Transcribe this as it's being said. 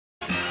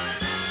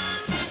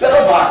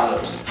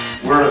Spellopocalypse,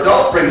 where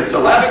adults bring the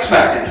syllabic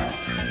smackdown.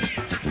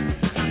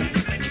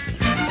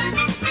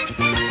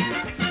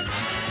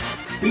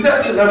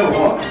 Contestant number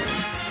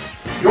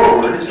 1. Your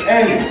word is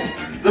annual.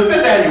 The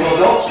 5th annual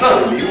Adult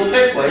Spelling Bee will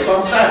take place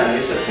on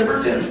Saturday,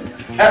 September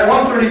 10th at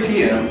 1:30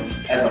 p.m.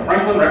 at the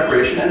Franklin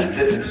Recreation and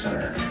Fitness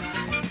Center.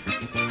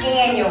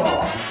 Annual.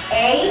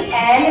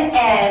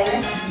 A-N-N-U-A-L.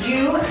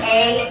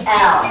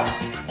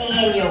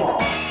 Annual.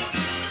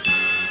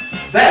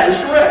 That is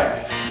correct.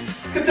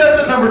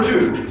 Contestant number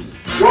 2.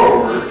 Your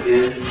word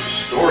is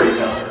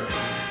storyteller.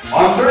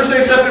 On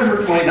Thursday,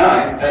 September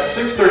 29th at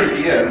 6:30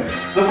 p.m.,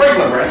 the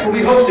Franklin branch will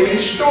be hosting a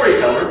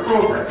storyteller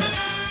program.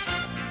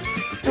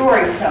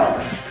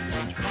 Storyteller.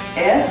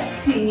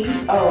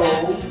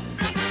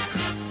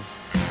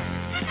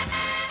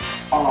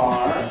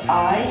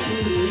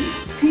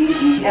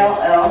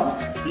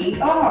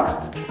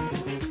 S-T-O-R-I-E-T-E-L-L-E-R.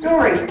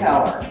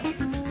 Storyteller.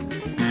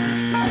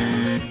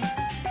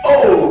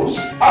 Oh,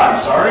 I'm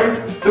sorry.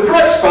 The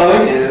correct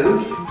spelling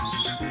is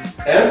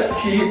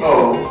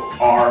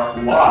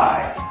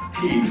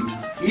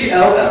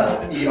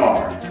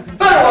S-T-O-R-Y-T-E-L-L-E-R.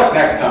 Better luck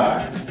next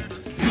time.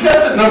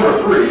 Contestant number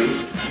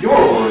 3, your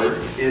word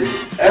is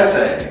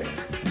essay.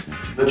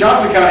 The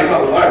Johnson County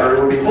Public Library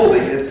will be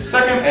holding its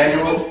 2nd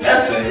annual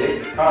essay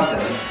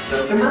contest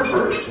September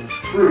 1st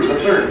through the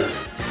 30th.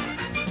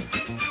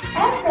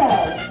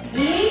 Essay.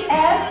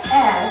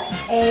 E-S-S-A-Y.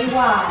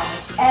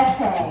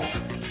 Essay.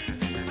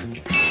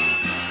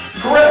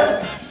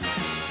 Correct.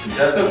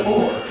 Contestant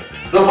 4.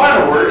 The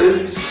final word is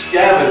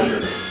scavenger.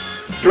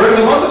 During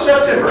the month of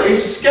September, a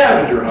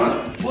scavenger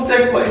hunt will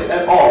take place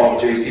at all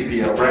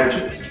JCPL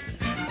branches.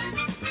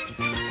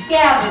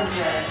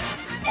 Scavenger.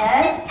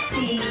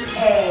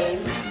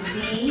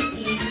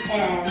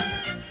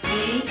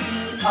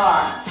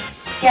 S-C-A-V-E-N-G-E-R.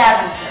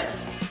 Scavenger.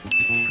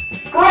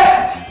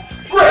 Correct!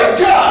 Great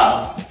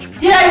job!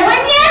 Did I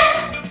win yet?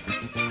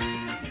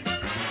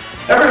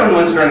 Everyone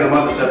wins during the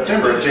month of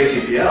September at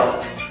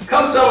JCPL.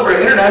 Come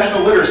celebrate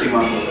International Literacy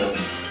Month with us.